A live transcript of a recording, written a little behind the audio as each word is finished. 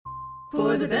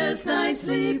For the best night's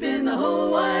sleep in the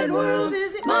whole wide world,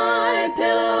 visit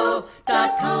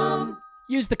MyPillow.com.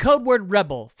 Use the code word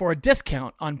REBEL for a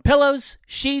discount on pillows,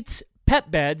 sheets, pet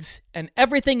beds, and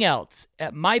everything else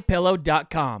at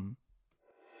MyPillow.com.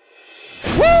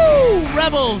 Woo!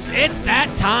 Rebels, it's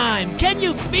that time. Can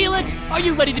you feel it? Are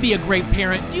you ready to be a great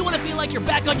parent? Do you want to feel like you're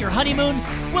back on your honeymoon?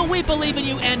 Well, we believe in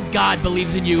you and God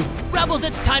believes in you. Rebels,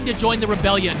 it's time to join the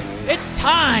rebellion. It's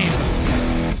time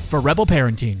for Rebel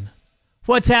Parenting.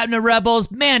 What's happening,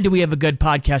 Rebels? Man, do we have a good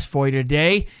podcast for you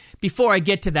today. Before I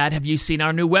get to that, have you seen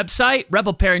our new website?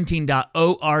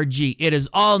 rebelparenting.org. It is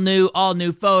all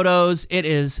new photos. It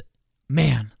is,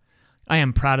 man, I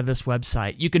am proud of this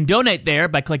website. You can donate there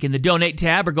by clicking the donate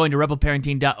tab or going to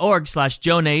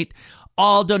rebelparenting.org/donate.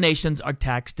 All donations are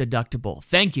tax deductible.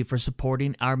 Thank you for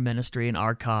supporting our ministry and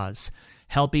our cause,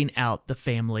 helping out the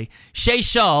family. Shay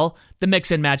Shull, the Mix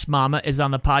and Match Mama, is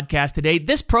on the podcast today.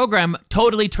 This program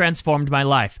totally transformed my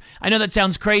life. I know that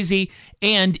sounds crazy,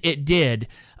 and it did.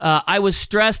 I was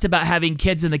stressed about having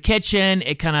kids in the kitchen.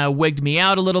 It kind of wigged me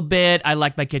out a little bit. I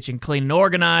like my kitchen clean and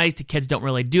organized. The kids don't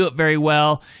really do it very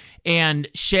well. And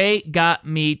Shay got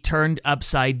me turned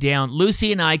upside down.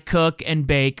 Lucy and I cook and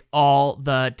bake all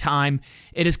the time.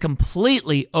 It has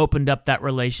completely opened up that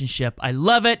relationship. I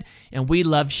love it, and we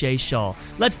love Shay Shull.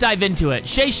 Let's dive into it.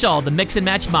 Shay Shull, the Mix and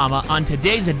Match Mama, on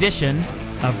today's edition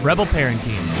of Rebel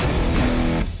Parenting.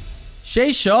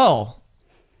 Shay Shull,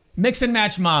 Mix and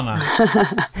Match Mama.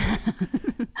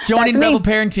 Joining Rebel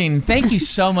Parenting. Thank you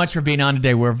so much for being on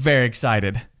today. We're very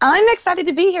excited. I'm excited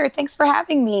to be here. Thanks for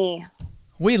having me.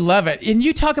 We love it. And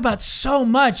you talk about so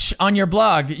much on your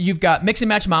blog. You've got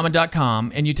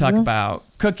mixandmatchmama.com, and you talk about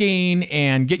cooking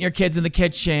and getting your kids in the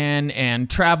kitchen and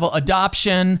travel,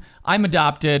 adoption. I'm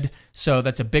adopted, so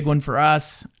that's a big one for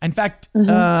us. In fact, 2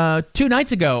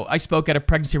 nights ago, I spoke at a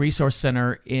pregnancy resource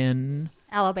center in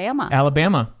Alabama.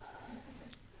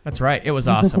 That's right. It was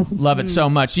awesome. Love it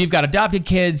so much. You've got adopted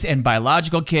kids and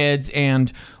biological kids,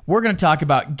 and we're going to talk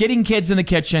about getting kids in the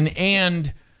kitchen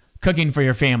and cooking for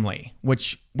your family,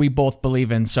 which we both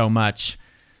believe in so much.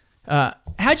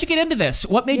 How'd you get into this?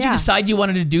 What made you decide you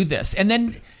wanted to do this? And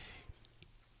then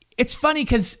it's funny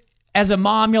because as a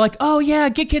mom, you're like, oh yeah,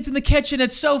 get kids in the kitchen.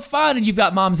 It's so fun. And you've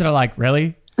got moms that are like,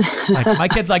 really? Like, my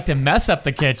kids like to mess up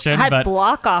the kitchen. I'd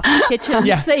block off the kitchen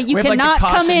and say, you cannot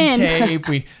come in.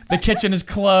 Tape. The kitchen is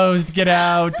closed. Get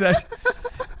out.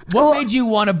 What made you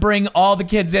want to bring all the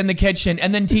kids in the kitchen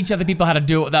and then teach other people how to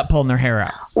do it without pulling their hair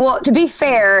out? Well, to be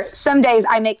fair, some days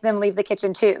I make them leave the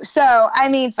kitchen too. So, I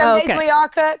mean, some days we all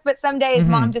cook, but some days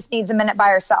mom just needs a minute by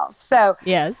herself. So,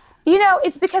 yes. You know,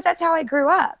 it's because that's how I grew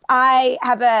up. I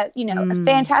have a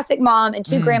fantastic mom and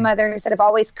 2 grandmothers that have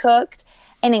always cooked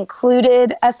and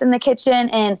included us in the kitchen.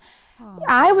 And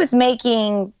I was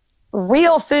making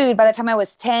real food by the time I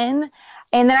was 10.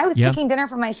 And then I was cooking dinner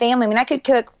for my family. I mean, I could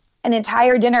cook an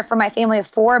entire dinner for my family of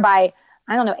 4 by,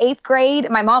 8th grade.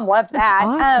 My mom loved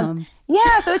that. That's awesome.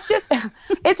 So it's just,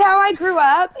 it's how I grew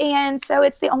up. And so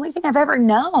it's the only thing I've ever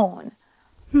known.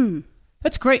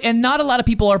 That's great. And not a lot of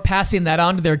people are passing that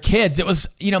on to their kids. It was,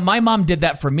 my mom did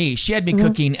that for me. She had me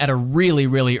cooking at a really,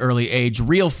 really early age,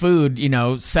 real food,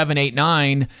 7, 8,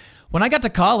 9. When I got to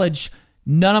college,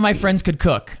 none of my friends could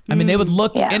cook. I mean, they would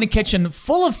look in a kitchen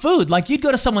full of food. Like, you'd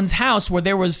go to someone's house where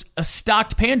there was a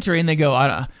stocked pantry and they go,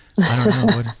 I don't know.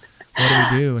 What do we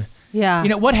do?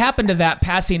 Yeah. What happened to that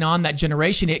passing on that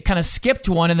generation? It kind of skipped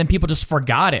one and then people just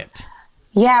forgot it.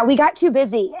 Yeah, we got too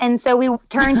busy. And so we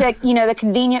turned to, the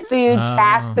convenient foods,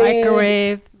 fast food,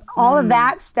 microwave, all of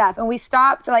that stuff. And we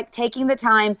stopped taking the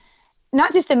time,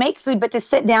 not just to make food, but to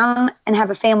sit down and have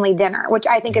a family dinner, which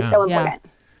I think is so important.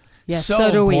 Yes,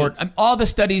 so do important. we. All the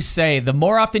studies say the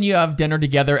more often you have dinner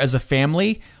together as a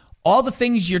family, all the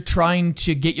things you're trying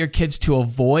to get your kids to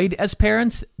avoid as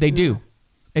parents, they do.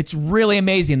 It's really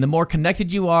amazing. The more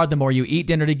connected you are, the more you eat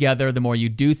dinner together, the more you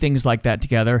do things like that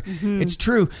together. It's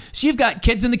true. So you've got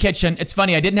kids in the kitchen. It's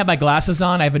funny, I didn't have my glasses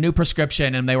on. I have a new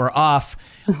prescription and they were off.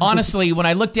 Honestly, when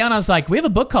I looked down, I was like, we have a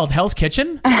book called Hell's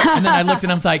Kitchen? And then I looked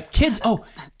and I was like, kids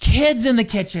in the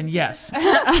kitchen, yes.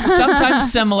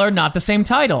 Sometimes similar, not the same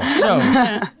title. So,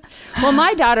 well,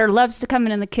 my daughter loves to come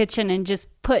in the kitchen and just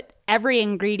put every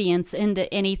ingredients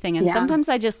into anything. And sometimes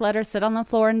I just let her sit on the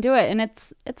floor and do it. And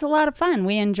it's a lot of fun.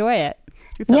 We enjoy it.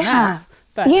 It's a mess.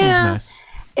 But nice.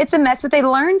 It's a mess, but they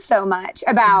learn so much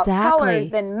about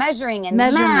colors and measuring and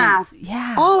math.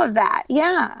 Yeah. All of that.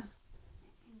 Yeah.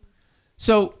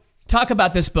 So talk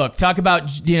about this book. Talk about,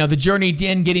 the journey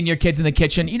in getting your kids in the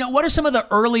kitchen. What are some of the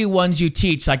early ones you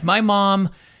teach? Like my mom,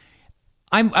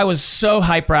 I was so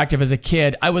hyperactive as a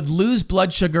kid. I would lose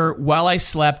blood sugar while I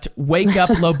slept, wake up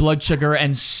low blood sugar,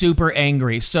 and super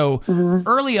angry. So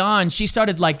early on, she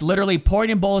started like literally pouring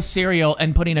in a bowl of cereal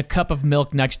and putting a cup of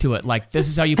milk next to it. Like, this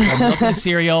is how you pour milk in the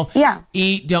cereal. Yeah.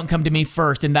 Eat, don't come to me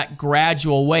first, in that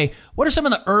gradual way. What are some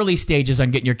of the early stages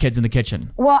on getting your kids in the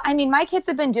kitchen? Well, I mean, my kids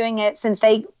have been doing it since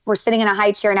they were sitting in a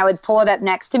high chair, and I would pull it up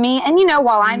next to me. And,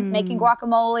 while I'm making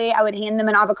guacamole, I would hand them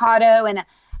an avocado and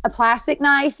a plastic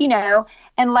knife,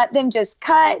 and let them just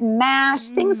cut and mash.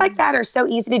 Things like that are so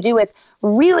easy to do with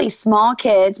really small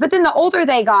kids. But then the older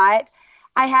they got,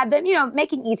 I had them,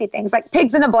 making easy things like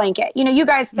pigs in a blanket. You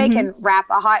guys, they can wrap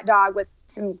a hot dog with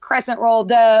some crescent roll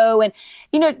dough and,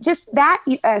 just that.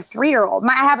 I have a 3-year-old.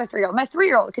 My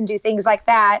 3-year-old can do things like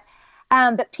that.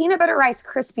 But peanut butter rice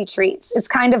Krispie treats, it's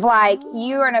kind of like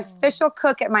you are an official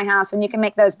cook at my house when you can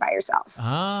make those by yourself.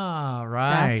 Ah,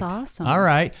 right. That's awesome. All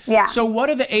right. Yeah. So what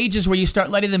are the ages where you start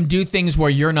letting them do things where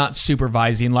you're not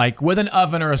supervising, like with an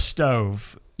oven or a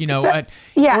stove?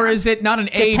 Or is it not an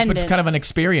age, but it's kind of an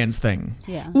experience thing?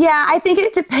 Yeah. Yeah, I think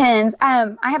it depends.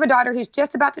 I have a daughter who's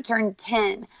just about to turn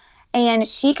 10, and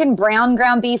she can brown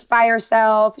ground beef by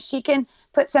herself. She can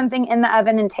put something in the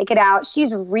oven and take it out.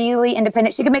 She's really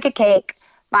independent. She can make a cake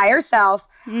by herself.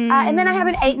 And then I have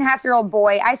an 8.5-year-old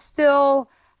boy. I still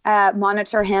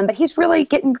monitor him, but he's really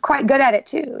getting quite good at it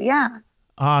too. Yeah.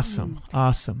 Awesome.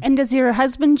 And does your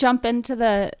husband jump into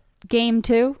the game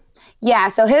too? Yeah.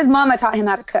 So his mama taught him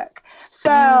how to cook.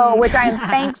 So, which I'm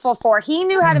thankful for. He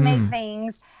knew how to make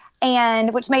things,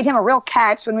 and which made him a real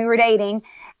catch when we were dating.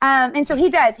 And so he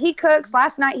does. He cooks.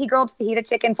 Last night he grilled fajita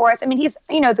chicken for us. I mean, he's,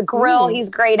 the grill he's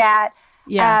great at.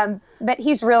 Yeah. But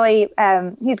he's really,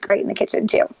 he's great in the kitchen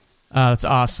too. That's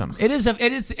awesome.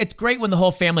 It's great when the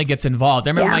whole family gets involved.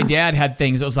 I remember my dad had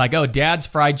things. It was like, oh, Dad's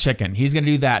fried chicken. He's going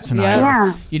to do that tonight.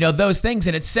 Yeah. Or, those things.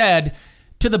 And it said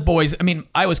to the boys, I mean,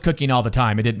 I was cooking all the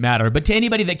time. It didn't matter. But to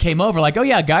anybody that came over, like, oh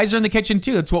yeah, guys are in the kitchen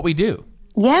too. It's what we do.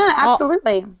 Yeah,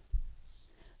 absolutely.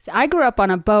 I grew up on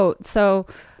a boat, so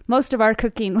most of our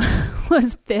cooking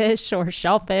was fish or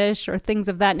shellfish or things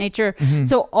of that nature.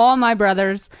 So all my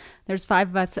brothers, there's 5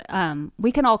 of us,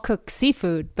 we can all cook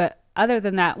seafood. But other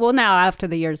than that, well, now after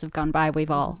the years have gone by,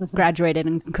 we've all graduated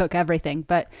and can cook everything.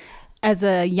 But as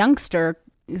a youngster,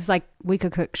 it's like we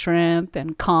could cook shrimp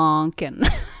and conch and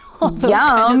all those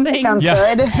kind of things. Sounds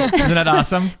good. Isn't that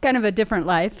awesome? Kind of a different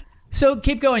life. So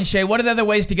keep going, Shay. What are the other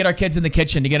ways to get our kids in the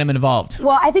kitchen, to get them involved?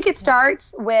 Well, I think it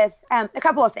starts with a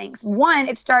couple of things. One,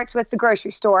 it starts with the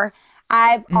grocery store.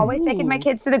 I've always taken my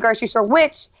kids to the grocery store,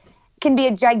 which can be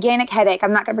a gigantic headache.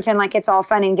 I'm not going to pretend like it's all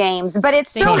fun and games, but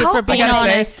it's so helpful. For being I gotta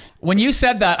honest. say, when you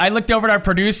said that, I looked over at our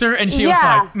producer and she was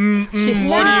like, what do you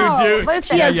do?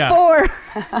 Listen, She has 4.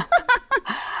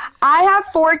 I have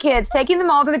 4 kids. Taking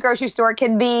them all to the grocery store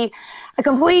can be a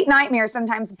complete nightmare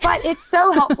sometimes, but it's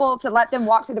so helpful to let them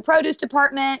walk through the produce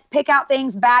department, pick out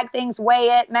things, bag things, weigh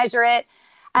it, measure it.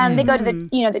 They go to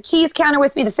the cheese counter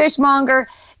with me, the fishmonger.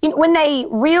 When they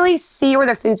really see where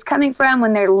their food's coming from,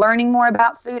 when they're learning more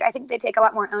about food, I think they take a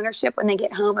lot more ownership when they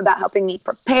get home about helping me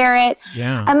prepare it.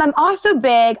 Yeah. I'm also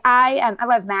big. I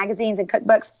love magazines and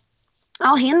cookbooks.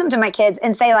 I'll hand them to my kids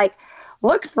and say, like,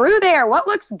 look through there. What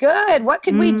looks good? What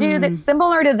could we do that's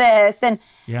similar to this? And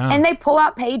they pull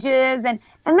out pages, and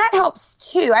that helps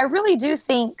too. I really do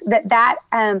think that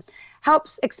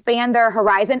helps expand their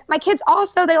horizon. My kids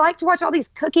also, they like to watch all these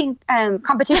cooking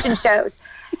competition shows.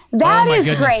 That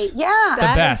is great. Yeah. The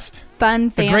best. Fun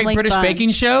family The Great British fun.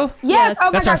 Baking Show? Yes. Oh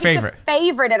my That's gosh, our favorite. It's a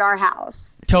favorite at our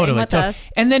house. Totally. with us.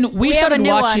 And then we have a started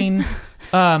new watching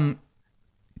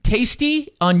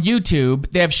Tasty on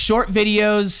YouTube. They have short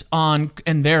videos on,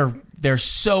 and they're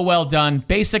so well done.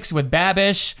 Basics with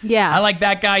Babish. Yeah. I like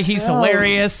that guy. He's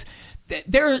hilarious.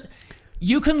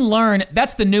 You can learn.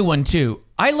 That's the new one too.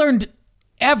 I learned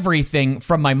everything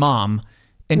from my mom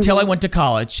until I went to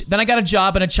college. Then I got a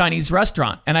job in a Chinese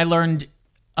restaurant, and I learned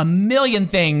a million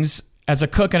things as a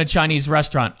cook in a Chinese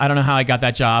restaurant. I don't know how I got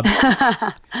that job.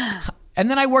 And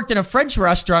then I worked in a French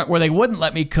restaurant where they wouldn't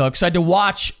let me cook, so I had to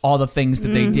watch all the things that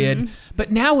they did.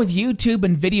 But now with YouTube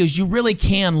and videos, you really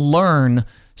can learn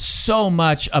so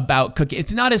much about cooking.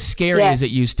 It's not as scary as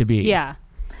it used to be. Yeah.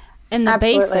 And the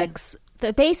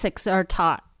Absolutely. basics are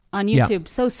taught on YouTube.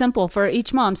 So simple for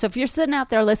each mom. So if you're sitting out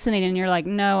there listening and you're like,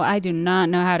 no, I do not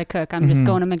know how to cook. I'm just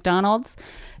going to McDonald's.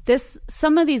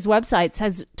 Some of these websites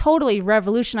has totally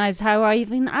revolutionized how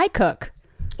I cook.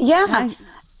 Yeah.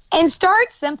 And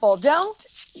start simple. Don't,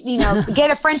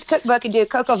 get a French cookbook and do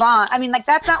coq au vin. I mean, like,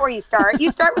 that's not where you start.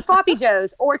 You start with sloppy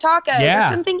joes or tacos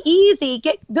or something easy.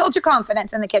 Build your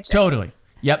confidence in the kitchen. Totally.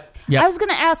 Yep. I was going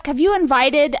to ask, have you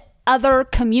invited other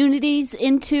communities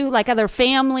into, like other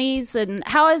families? And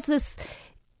how is this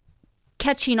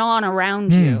catching on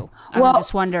around you? I'm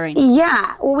just wondering.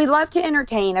 Yeah. Well, we love to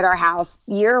entertain at our house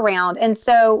year round. And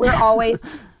so we're always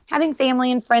having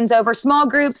family and friends over, small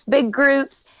groups, big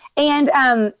groups. And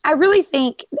I really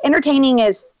think entertaining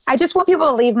is, I just want people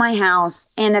to leave my house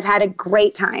and have had a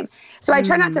great time. So I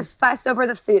try not to fuss over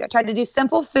the food. I try to do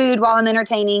simple food while I'm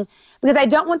entertaining, because I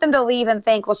don't want them to leave and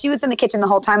think, well, she was in the kitchen the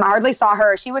whole time. I hardly saw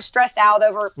her. She was stressed out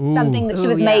over something that she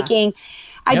was making.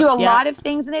 I do a lot of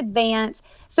things in advance.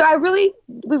 So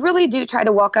we really do try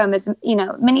to welcome as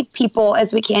many people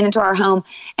as we can into our home.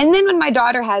 And then when my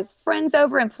daughter has friends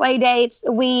over and play dates,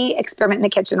 we experiment in the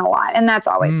kitchen a lot, and that's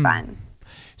always fun.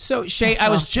 So Shay, I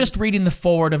was just reading the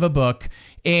foreword of a book,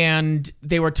 and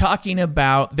they were talking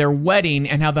about their wedding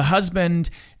and how the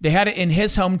husband, they had it in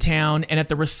his hometown, and at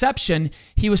the reception,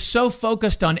 he was so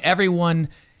focused on everyone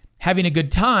having a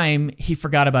good time, he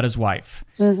forgot about his wife.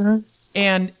 Mm-hmm.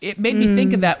 And it made me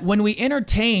think of that. When we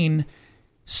entertain,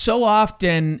 so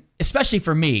often, especially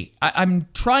for me, I'm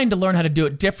trying to learn how to do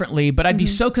it differently, but I'd be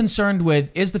so concerned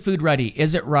with, is the food ready?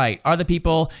 Is it right? Are the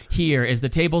people here? Is the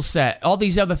table set? All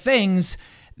these other things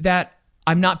that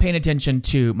I'm not paying attention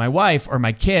to my wife or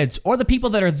my kids or the people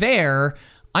that are there.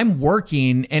 I'm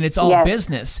working and it's all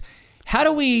business. How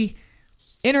do we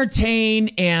entertain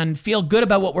and feel good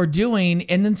about what we're doing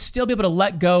and then still be able to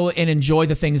let go and enjoy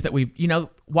the things that we've,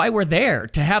 why we're there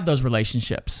to have those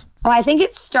relationships? Well, I think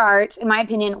it starts, in my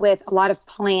opinion, with a lot of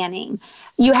planning.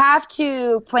 You have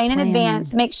to plan in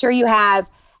advance, make sure you have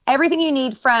everything you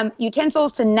need, from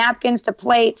utensils to napkins to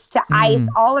plates to ice,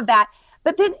 all of that.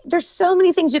 But then there's so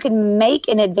many things you can make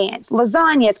in advance: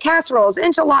 lasagnas, casseroles,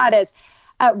 enchiladas,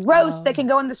 roasts that can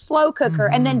go in the slow cooker,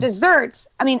 and then desserts.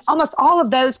 I mean, almost all of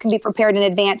those can be prepared in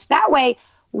advance. That way,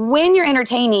 when you're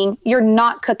entertaining, you're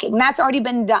not cooking. That's already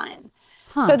been done.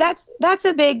 So that's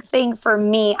a big thing for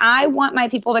me. I want my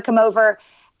people to come over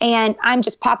and I'm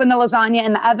just popping the lasagna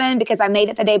in the oven because I made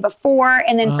it the day before.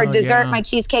 And then for dessert, my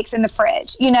cheesecake's in the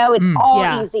fridge. It's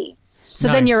all easy. So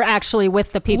then you're actually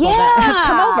with the people that have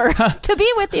come over to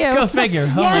be with you. Go figure.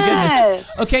 Oh my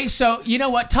goodness. Okay, so you know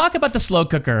what? Talk about the slow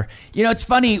cooker. It's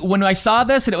funny, when I saw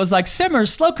this and it was like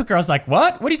Simmer's slow cooker, I was like,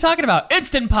 what? What are you talking about?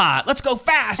 Instant Pot. Let's go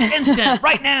fast. Instant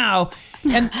right now.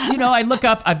 And I look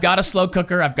up, I've got a slow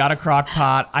cooker, I've got a crock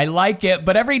pot. I like it,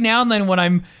 but every now and then when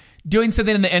I'm doing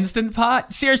something in the Instant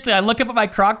Pot, seriously, I look up at my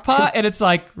crock pot and it's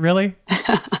like, really?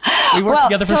 We worked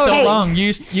together for so long. You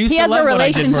used he to has love a what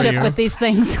I did for relationship you. with these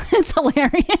things. It's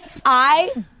hilarious.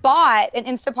 I bought an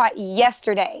Instant Pot just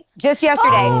yesterday.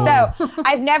 So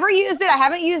I've never used it. I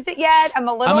haven't used it yet. I'm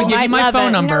I'm gonna give you my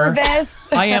phone number. Nervous.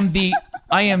 I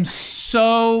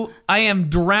am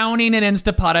drowning in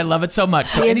Instapot. I love it so much.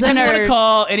 So anytime you want to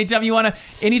call, anything you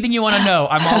want to know,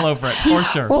 I'm all over it for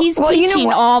sure. He's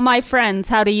teaching all my friends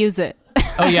how to use it.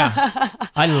 Oh yeah,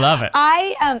 I love it.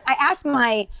 I asked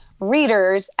my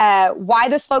readers why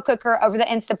the slow cooker over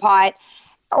the Instant Pot,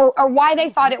 or why they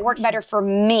thought it worked better for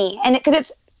me, and because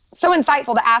it's so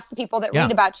insightful to ask the people that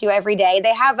read about you every day.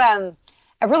 They have a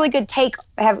really good take.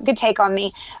 They have a good take on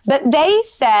me, but they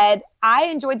said I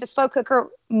enjoyed the slow cooker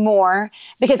more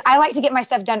because I like to get my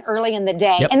stuff done early in the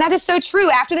day. And that is so true.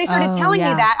 After they started telling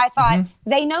me that, I thought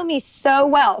they know me so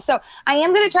well. So I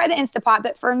am going to try the Instant Pot,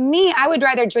 but for me, I would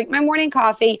rather drink my morning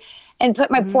coffee and put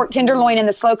my pork tenderloin in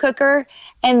the slow cooker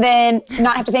and then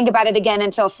not have to think about it again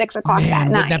until 6 o'clock that night.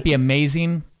 Wouldn't that be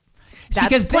amazing? That's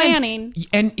because planning.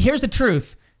 And here's the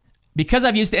truth. Because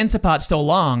I've used the Instapot so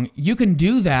long, you can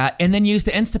do that and then use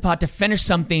the Instapot to finish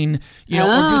something,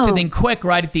 or do something quick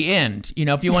right at the end.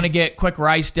 If you want to get quick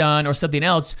rice done or something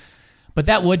else. But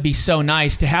that would be so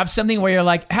nice to have something where you're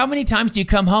like, how many times do you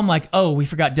come home like, oh, we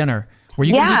forgot dinner? Were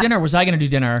you going to do dinner or was I going to do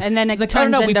dinner? And then it's like,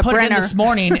 turns we put Brenner. it in this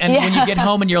morning. And when you get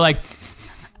home and you're like,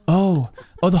 oh,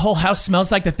 the whole house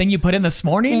smells like the thing you put in this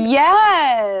morning?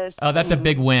 Yes. Oh, that's a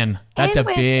big win. That's a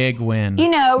big win.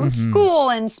 School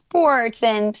and sports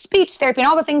and speech therapy and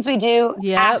all the things we do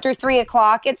after 3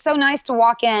 o'clock. It's so nice to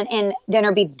walk in and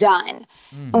dinner be done.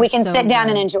 And we can sit down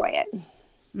and enjoy it.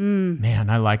 Man,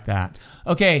 I like that.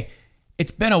 Okay,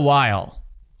 it's been a while.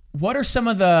 What are some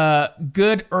of the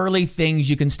good early things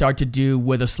you can start to do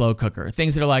with a slow cooker?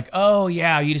 Things that are like, oh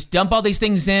yeah, you just dump all these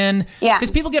things in. Yeah.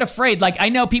 Because people get afraid. Like, I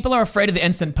know people are afraid of the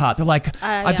Instant Pot. They're like,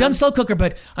 I've done slow cooker,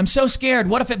 but I'm so scared.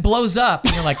 What if it blows up?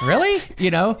 And you're like, really? You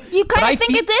kind of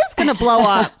think it is going to blow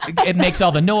up. It makes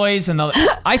all the noise.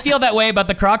 I feel that way about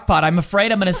the crock pot. I'm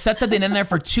afraid I'm going to set something in there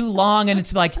for too long. And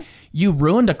it's like, you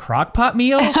ruined a crock pot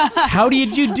meal? How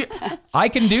did you do? I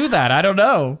can do that. I don't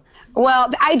know.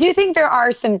 Well, I do think there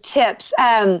are some tips.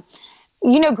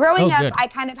 Growing up, good. I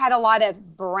kind of had a lot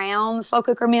of brown slow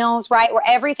cooker meals, right? Where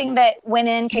everything that went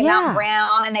in came out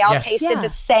brown and they all Yes. tasted the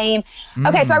same.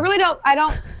 Okay, so I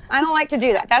don't like to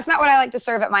do that. That's not what I like to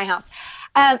serve at my house.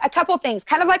 A couple things,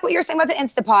 kind of like what you're saying about the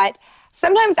Instapot.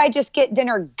 Sometimes I just get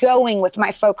dinner going with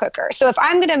my slow cooker. So if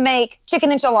I'm going to make chicken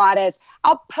enchiladas,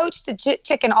 I'll poach the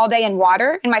chicken all day in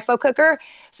water in my slow cooker.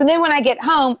 So then when I get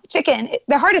home,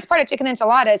 the hardest part of chicken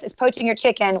enchiladas is poaching your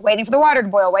chicken, waiting for the water to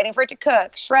boil, waiting for it to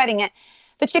cook, shredding it.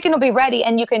 The chicken will be ready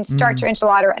and you can start your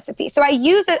enchilada recipe. So I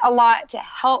use it a lot to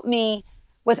help me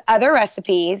with other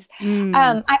recipes.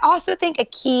 I also think a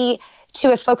key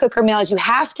to a slow cooker meal is you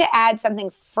have to add something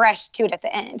fresh to it at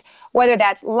the end, whether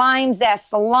that's lime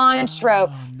zest, cilantro,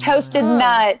 toasted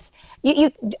nuts.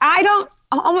 I don't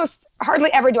almost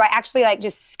hardly ever do I actually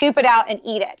just scoop it out and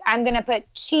eat it. I'm going to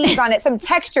put cheese on it, some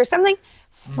texture, something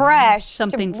fresh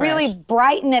to really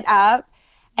brighten it up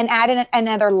and add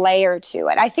another layer to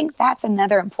it. I think that's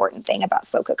another important thing about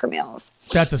slow cooker meals.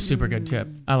 That's a super good tip.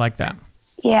 I like that.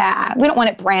 Yeah, we don't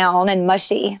want it brown and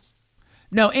mushy.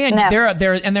 No, and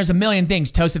there's a million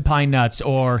things: toasted pine nuts,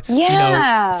 or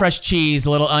fresh cheese, a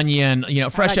little onion.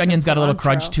 Fresh onion's got a little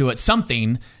crunch to it.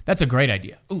 Something that's a great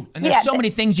idea. Ooh, and there's so many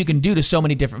things you can do to so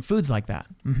many different foods like that.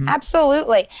 Mm-hmm.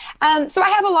 Absolutely. So I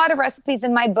have a lot of recipes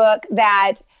in my book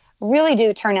that really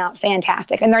do turn out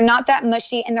fantastic, and they're not that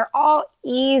mushy, and they're all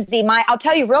easy. I'll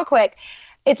tell you real quick.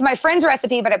 It's my friend's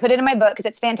recipe, but I put it in my book because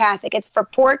it's fantastic. It's for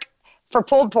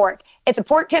pulled pork. It's a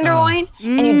pork tenderloin,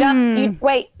 and you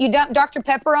dump Dr.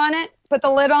 Pepper on it, put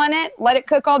the lid on it, let it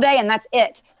cook all day, and that's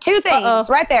it. 2 things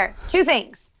right there. 2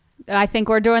 things. I think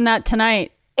we're doing that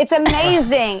tonight. It's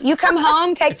amazing. You come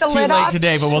home, take the lid off. It's too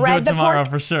late today, but we'll do it tomorrow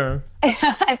for sure.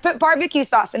 I put barbecue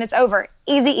sauce, and it's over.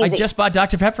 Easy. I just bought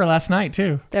Dr. Pepper last night,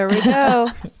 too. There we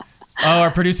go. Our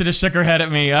producer just shook her head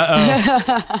at me.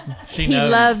 Uh-oh. He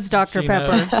loves Dr.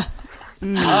 Pepper.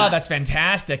 Oh, that's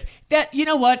fantastic. You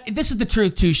know what? This is the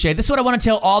truth too, Shay. This is what I want to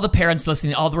tell all the parents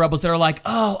listening, all the rebels that are like,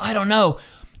 oh, I don't know.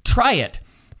 Try it.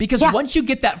 Because once you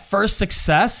get that first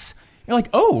success, you're like,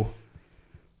 oh,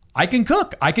 I can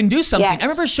cook. I can do something. Yes. I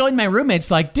remember showing my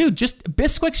roommates like, dude, just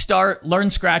Bisquick start,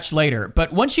 learn scratch later.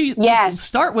 But once you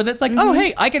start with it, it's like, oh,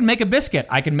 hey, I can make a biscuit.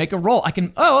 I can make a roll. I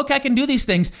can do these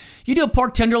things. You do a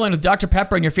pork tenderloin with Dr.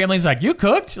 Pepper and your family's like, you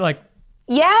cooked? Like,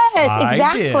 yes,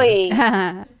 exactly.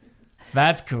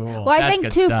 That's cool. Well, I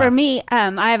think too, for me,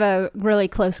 I have a really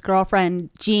close girlfriend,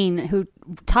 Jean, who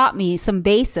taught me some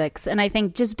basics. And I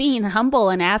think just being humble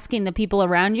and asking the people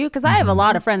around you, because I have a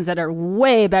lot of friends that are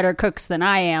way better cooks than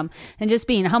I am, and just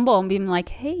being humble and being like,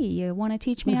 hey, you want to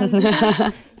teach me how to do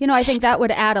that? I think that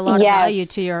would add a lot of value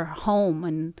to your home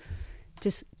and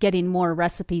just getting more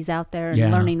recipes out there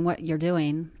and learning what you're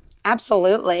doing.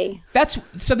 Absolutely. That's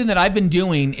something that I've been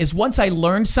doing is once I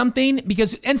learned something,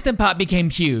 because Instant Pot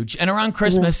became huge. And around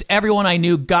Christmas, everyone I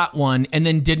knew got one and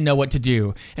then didn't know what to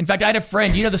do. In fact, I had a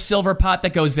friend, the silver pot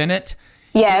that goes in it?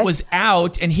 Yes. It was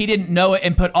out and he didn't know it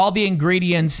and put all the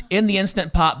ingredients in the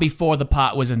Instant Pot before the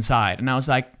pot was inside. And I was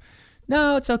like,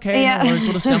 no, it's okay. No worries.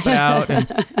 We'll just dump it out. And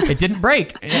it didn't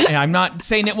break. And I'm not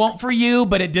saying it won't for you,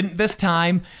 but it didn't this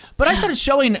time. But I started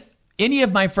showing any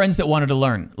of my friends that wanted to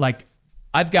learn, like,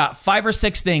 I've got 5 or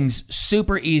 6 things,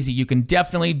 super easy. You can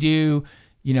definitely do,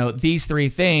 these 3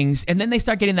 things. And then they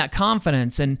start getting that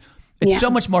confidence. And it's so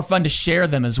much more fun to share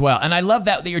them as well. And I love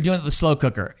that you're doing it with the slow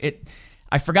cooker.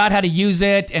 I forgot how to use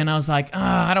it. And I was like,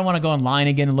 I don't want to go online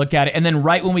again and look at it. And then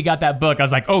right when we got that book, I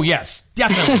was like, oh, yes,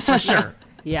 definitely, for sure.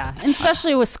 Yeah, and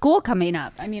especially with school coming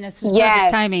up. I mean, it's just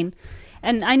perfect timing.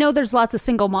 And I know there's lots of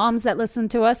single moms that listen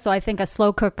to us. So I think a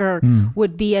slow cooker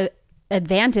would be a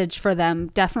advantage for them,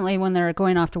 definitely when they're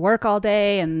going off to work all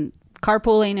day and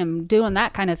carpooling and doing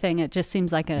that kind of thing. It just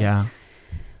seems like a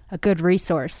good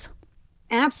resource.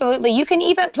 Absolutely. You can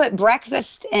even put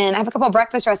breakfast in. I have a couple of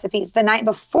breakfast recipes the night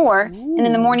before, and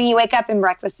in the morning you wake up and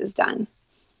breakfast is done.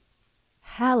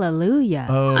 Hallelujah.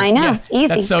 Oh, I know. Easy.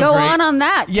 That's so Go great. on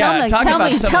that. Yeah,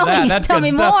 Tell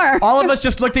me more. All of us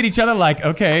just looked at each other like,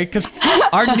 okay, because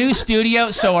our new studio,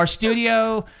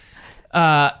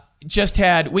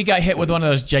 we got hit with one of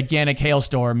those gigantic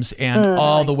hailstorms and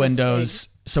all the windows,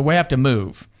 so we have to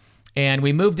move. And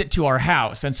we moved it to our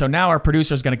house. And so now our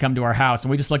producer's going to come to our house.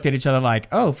 And we just looked at each other like,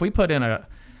 oh, if we put in a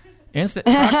Instant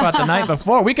Crock-Pot the night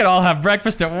before, we could all have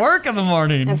breakfast at work in the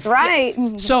morning. That's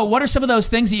right. So what are some of those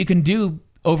things that you can do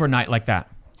overnight like that?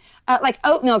 Like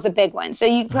oatmeal is a big one. So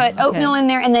you put oatmeal in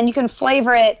there, and then you can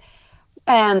flavor it,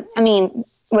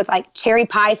 with like cherry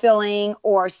pie filling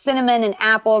or cinnamon and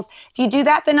apples. If you do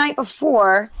that the night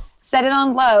before, set it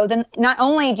on low, then not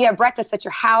only do you have breakfast, but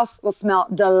your house will smell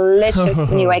delicious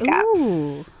when you wake up.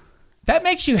 Ooh. That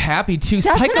makes you happy too,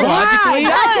 Doesn't it? psychologically. Yeah,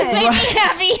 That just made me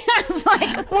happy. I was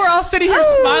like, We're all sitting here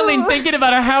smiling, thinking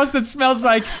about a house that smells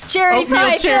like Cherry oatmeal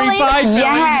pie cherry filling. pie filling.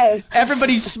 Yes.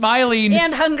 Everybody's smiling.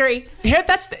 and hungry. Here,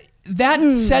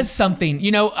 that says something.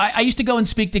 You know, I used to go and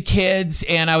speak to kids,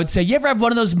 and I would say, you ever have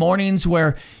one of those mornings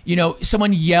where, you know,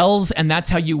 someone yells and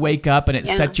that's how you wake up and it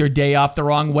sets your day off the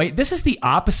wrong way? This is the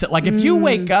opposite. Like, if you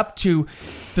wake up to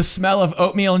the smell of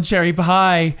oatmeal and cherry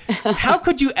pie, how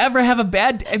could you ever have a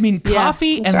bad,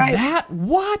 coffee and right. that?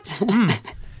 What?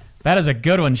 That is a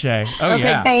good one, Shay. Oh, Okay,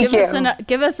 yeah. Thank you.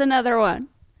 Give us another one.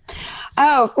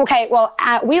 Oh, okay. Well,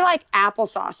 we like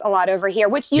applesauce a lot over here,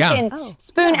 which you can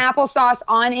spoon applesauce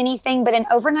on anything, but an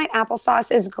overnight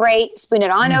applesauce is great. Spoon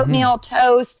it on oatmeal,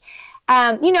 toast.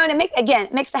 And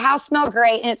it makes the house smell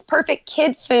great, and it's perfect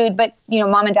kids food, but,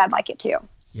 mom and dad like it too.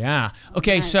 Yeah.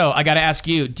 Okay, so I got to ask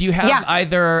you, do you have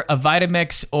either a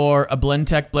Vitamix or a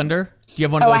Blendtec blender? Do you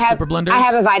have one of those super blenders? I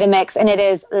have a Vitamix, and it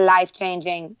is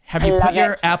life-changing. Have you put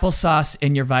your applesauce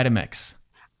in your Vitamix?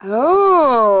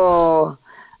 Oh,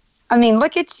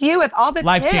 look at you with all the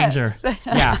Life tips. changer.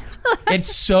 Yeah.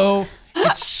 It's so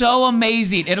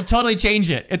amazing. It'll totally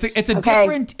change it. It's a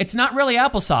different, it's not really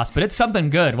applesauce, but it's something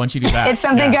good once you do that. It's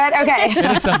something good? Okay. It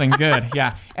is something good,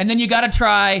 yeah. And then you got to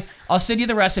try, I'll send you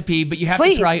the recipe, but you have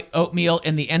to try oatmeal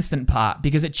in the Instant Pot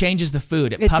because it changes the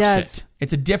food. It puffs does. it.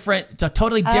 It's a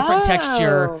totally different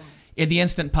texture in the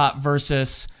Instant Pot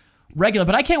versus regular.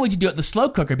 But I can't wait to do it in the slow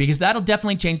cooker because that'll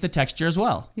definitely change the texture as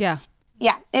well. Yeah.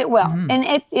 Yeah, it will.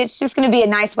 And it's just going to be a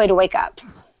nice way to wake up.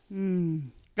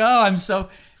 Oh,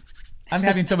 I'm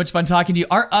having so much fun talking to you.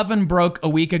 Our oven broke a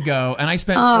week ago, and I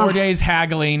spent 4 days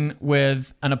haggling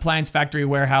with an appliance factory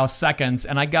warehouse seconds,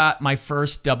 and I got my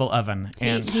first double oven.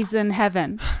 And He's in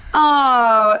heaven.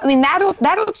 Oh,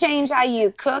 that'll change how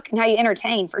you cook and how you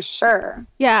entertain for sure.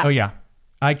 Yeah. oh yeah,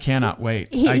 I cannot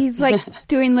wait. He's like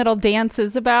doing little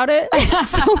dances about it. It's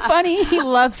so funny. He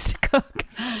loves to cook.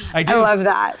 I do. I love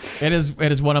that. It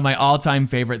is one of my all-time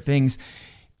favorite things.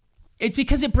 It's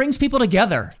because it brings people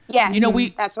together. Yes,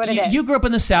 that's what it is. You grew up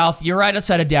in the South. You're right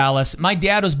outside of Dallas. My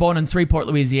dad was born in Shreveport,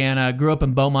 Louisiana, grew up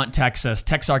in Beaumont, Texas,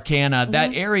 Texarkana,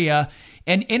 that area.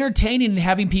 And entertaining and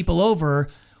having people over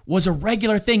was a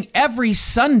regular thing. Every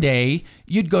Sunday,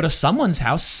 you'd go to someone's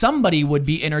house. Somebody would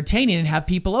be entertaining and have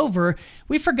people over.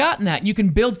 We've forgotten that. You can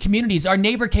build communities. Our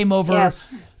neighbor came over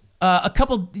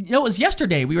it was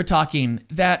yesterday we were talking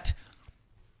that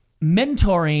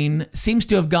mentoring seems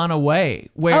to have gone away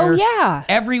where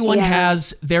everyone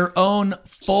has their own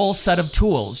full set of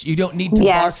tools. You don't need to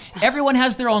borrow. Everyone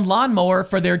has their own lawnmower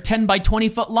for their 10 by 20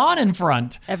 foot lawn in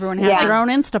front. Everyone has their own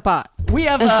Instapot. We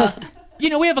have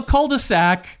a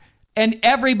cul-de-sac and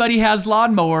everybody has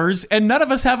lawnmowers and none of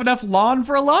us have enough lawn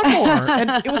for a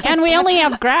lawnmower. And we only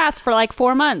have grass for like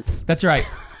 4 months. That's right.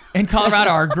 In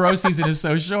Colorado, our grow season is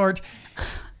so short.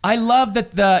 I love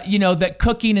that that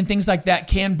cooking and things like that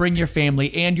can bring your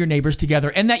family and your neighbors together,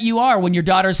 and that you are when your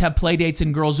daughters have play dates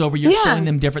and girls over, you're showing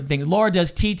them different things. Laura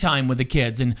does tea time with the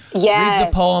kids and reads a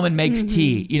poem and makes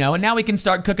tea, and now we can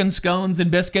start cooking scones and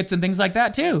biscuits and things like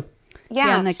that too.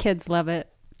 Yeah, and the kids love it.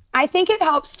 I think it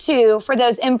helps too for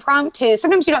those impromptu.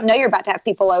 Sometimes you don't know you're about to have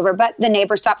people over, but the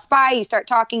neighbor stops by, you start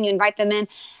talking, you invite them in.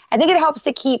 I think it helps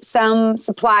to keep some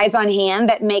supplies on hand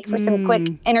that make for some quick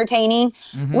entertaining.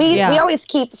 We always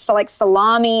keep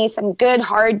salami, some good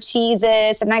hard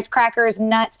cheeses, some nice crackers,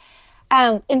 nuts.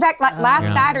 In fact, last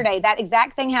Saturday, that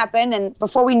exact thing happened. And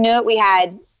before we knew it, we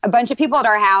had a bunch of people at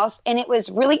our house. And it was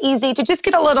really easy to just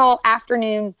get a little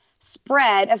afternoon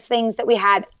spread of things that we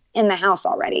had in the house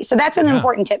already. So that's an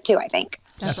important tip too, I think.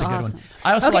 That's a good one.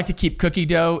 I also like to keep cookie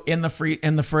dough in the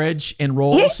fridge in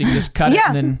rolls. So you can just cut it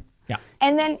and then...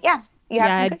 And then, you have some I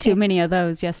had cookies. too many of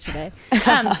those yesterday.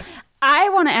 I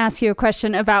want to ask you a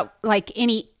question about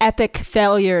any epic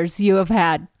failures you have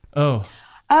had. Oh,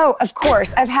 of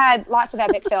course. I've had lots of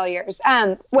epic failures.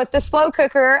 With the slow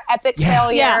cooker, epic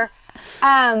failure.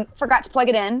 Forgot to plug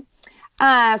it in.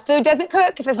 Food doesn't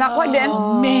cook if it's not plugged in.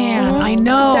 Oh, man, I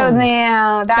know. So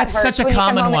now that's hurts such a when you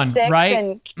come common home at one, 6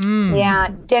 right?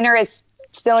 And, dinner is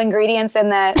still ingredients in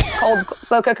the cold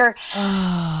slow cooker.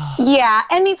 Yeah.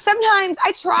 Sometimes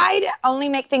I try to only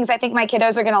make things I think my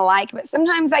kiddos are going to like, but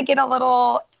sometimes I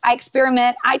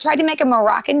experiment. I tried to make a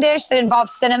Moroccan dish that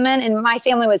involves cinnamon, and my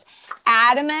family was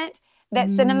adamant that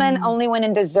cinnamon only went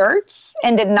in desserts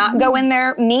and did not go in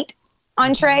their meat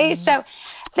entrees. So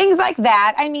things like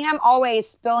that. I'm always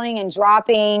spilling and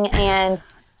dropping, and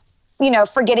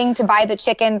forgetting to buy the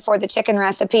chicken for the chicken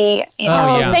recipe.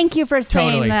 Thank you for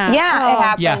saying that. Yeah, it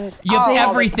happens. Yeah, you have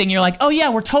everything. You're like, oh yeah,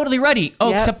 we're totally ready.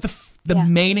 Oh, except the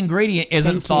main ingredient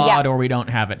isn't thawed or we don't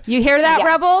have it. You hear that,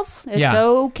 Rebels? It's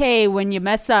okay when you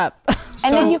mess up.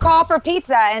 And then you call for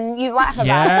pizza and you laugh about it.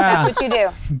 That's what you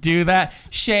do. Do that.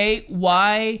 Shay,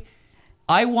 why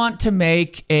I want to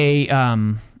make a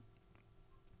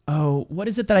what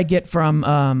is it that I get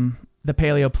from the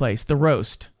paleo place? The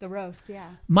roast. The roast, yeah.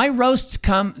 My roasts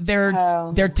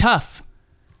they're tough.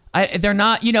 They're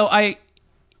not, Okay.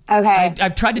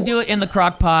 I've tried to do it in the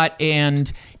crock pot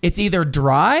and it's either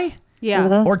dry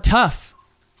or tough.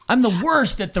 I'm the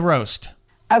worst at the roast.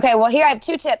 Okay, well, here I have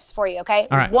 2 tips for you, okay?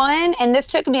 All right. One, and this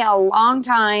took me a long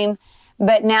time,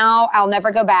 but now I'll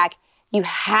never go back. You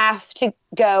have to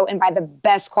go and buy the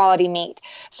best quality meat.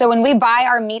 So when we buy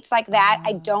our meats like that,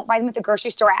 I don't buy them at the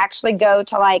grocery store. I actually go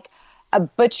to like a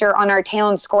butcher on our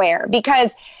town square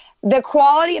because the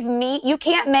quality of meat, you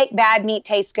can't make bad meat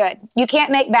taste good. You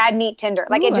can't make bad meat tender.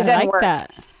 Like it just doesn't work.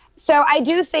 That. So I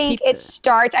do think it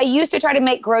starts, I used to try to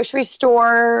make grocery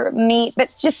store meat,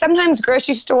 but just sometimes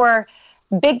grocery store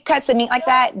big cuts of meat like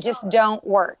that just don't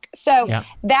work. So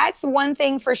that's one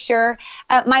thing for sure.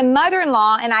 My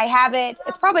mother-in-law, and I have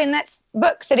it's probably in that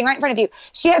book sitting right in front of you.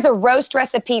 She has a roast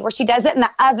recipe where she does it in the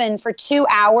oven for 2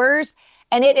 hours.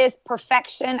 And it is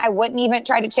perfection. I wouldn't even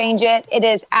try to change it. It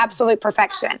is absolute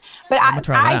perfection. But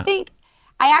I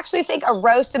actually think a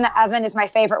roast in the oven is my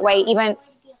favorite way, even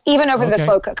over the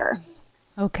slow cooker.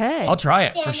 Okay. I'll try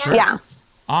it for sure. Yeah.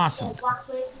 Awesome.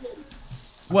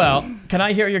 Well, can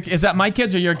I hear is that my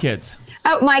kids or your kids?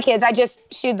 Oh, my kids. I just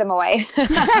shooed them away.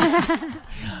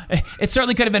 It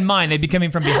certainly could have been mine. They'd be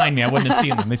coming from behind me. I wouldn't have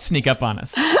seen them. They'd sneak up on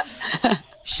us.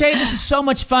 Shay, this is so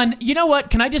much fun. You know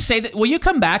what? Can I just say that? Will you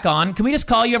come back on? Can we just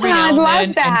call you every now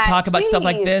and then and talk about stuff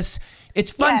like this?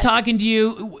 It's fun talking to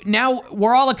you. Now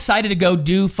we're all excited to go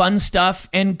do fun stuff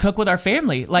and cook with our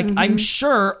family. Like I'm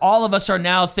sure all of us are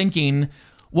now thinking,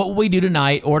 what will we do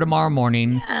tonight or tomorrow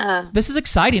morning? This is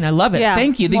exciting. I love it.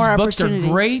 Thank you. These books are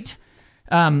great.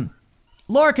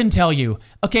 Laura can tell you.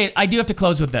 Okay, I do have to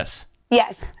close with this.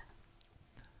 Yes.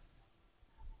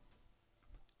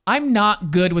 I'm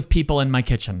not good with people in my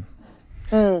kitchen.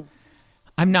 I'm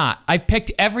not. I've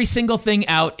picked every single thing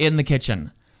out in the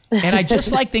kitchen. And I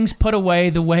just like things put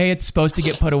away the way it's supposed to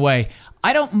get put away.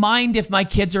 I don't mind if my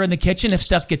kids are in the kitchen if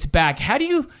stuff gets back. How do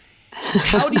you,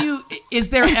 is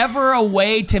there ever a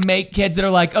way to make kids that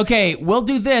are like, okay, we'll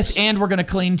do this and we're going to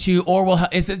clean too, or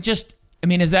is that just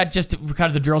kind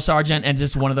of the drill sergeant and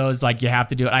just one of those, like, you have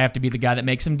to do it. I have to be the guy that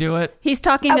makes him do it. He's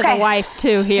talking to the wife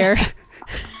too here.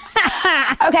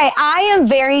 Okay, I am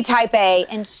very type A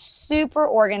and super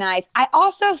organized. I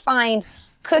also find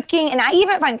cooking, and I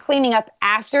even find cleaning up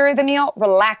after the meal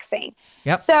relaxing.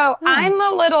 Yep. So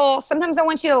sometimes I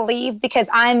want you to leave because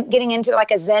I'm getting into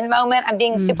like a Zen moment. I'm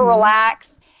being super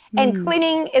relaxed. And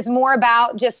cleaning is more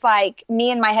about just like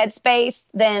me and my headspace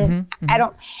than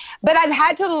but I've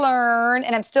had to learn,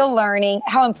 and I'm still learning,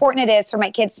 how important it is for my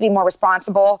kids to be more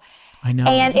responsible. I know.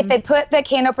 And if they put the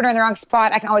can opener in the wrong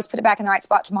spot, I can always put it back in the right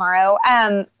spot tomorrow.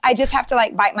 I just have to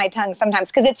like bite my tongue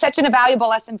sometimes because it's such an invaluable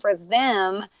lesson for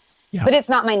them. Yeah. But it's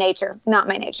not my nature. Not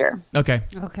my nature. Okay.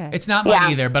 It's not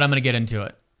mine either, but I'm going to get into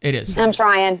it. It is. I'm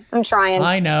trying.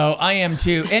 I know. I am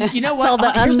too. And you know what? All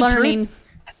the Here's unlearning. the truth.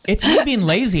 It's me being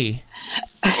lazy.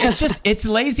 It's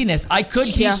laziness. I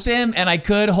could teach them and I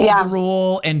could hold the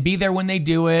rule and be there when they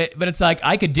do it, but it's like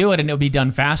I could do it and it'll be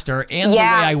done faster and the way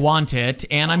I want it,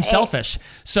 and I'm selfish.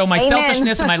 So my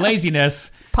selfishness and my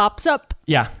laziness pops up.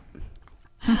 Yeah.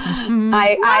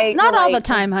 Not all the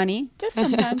time, honey. Just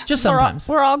sometimes. Just sometimes.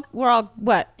 We're all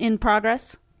what? In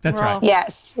progress? That's right.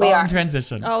 Yes, we all are. in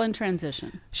transition. All in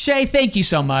transition. Shay, thank you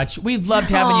so much. We've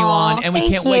loved having you on, and we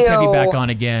can't wait to have you back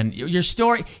on again. Your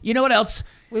story, you know what else?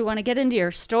 We want to get into your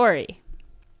story.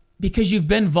 Because you've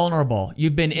been vulnerable.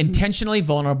 You've been intentionally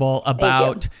vulnerable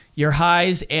about your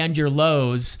highs and your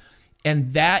lows,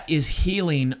 and that is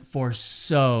healing for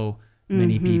so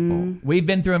many people. We've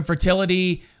been through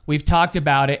infertility. We've talked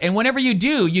about it. And whenever you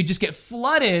do, you just get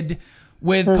flooded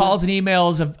with calls and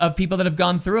emails of people that have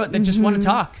gone through it that just want to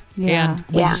talk. Yeah. And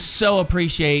we just so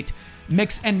appreciate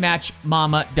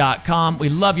mixandmatchmama.com. We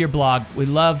love your blog. We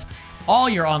love all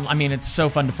your it's so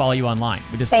fun to follow you online.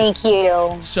 Thank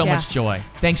you. So much joy.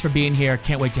 Thanks for being here.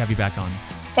 Can't wait to have you back on.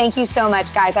 Thank you so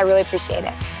much, guys. I really appreciate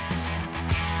it.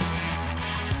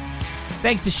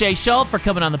 Thanks to Shay Schultz for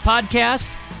coming on the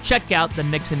podcast. Check out the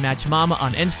Mix and Match Mama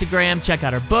on Instagram. Check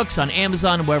out her books on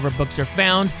Amazon, wherever books are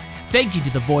found. Thank you to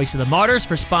the Voice of the Martyrs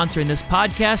for sponsoring this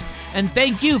podcast, and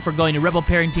thank you for going to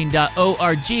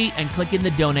rebelparenting.org and clicking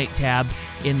the donate tab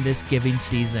in this giving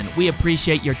season. We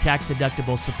appreciate your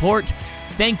tax-deductible support.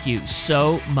 Thank you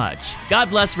so much. God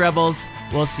bless, Rebels.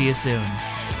 We'll see you soon.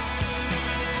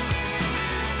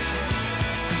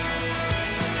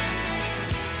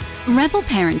 Rebel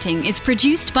Parenting is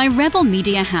produced by Rebel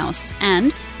Media House,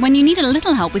 and when you need a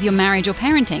little help with your marriage or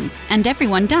parenting, and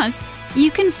everyone does, you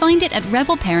can find it at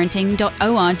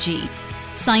rebelparenting.org.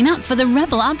 Sign up for the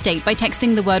Rebel Update by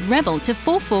texting the word REBEL to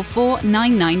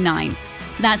 444999.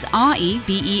 That's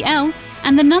REBEL,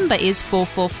 and the number is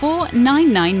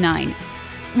 444999.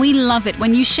 We love it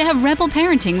when you share Rebel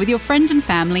Parenting with your friends and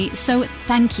family, so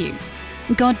thank you.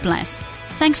 God bless.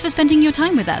 Thanks for spending your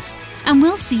time with us, and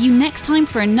we'll see you next time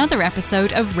for another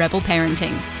episode of Rebel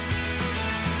Parenting.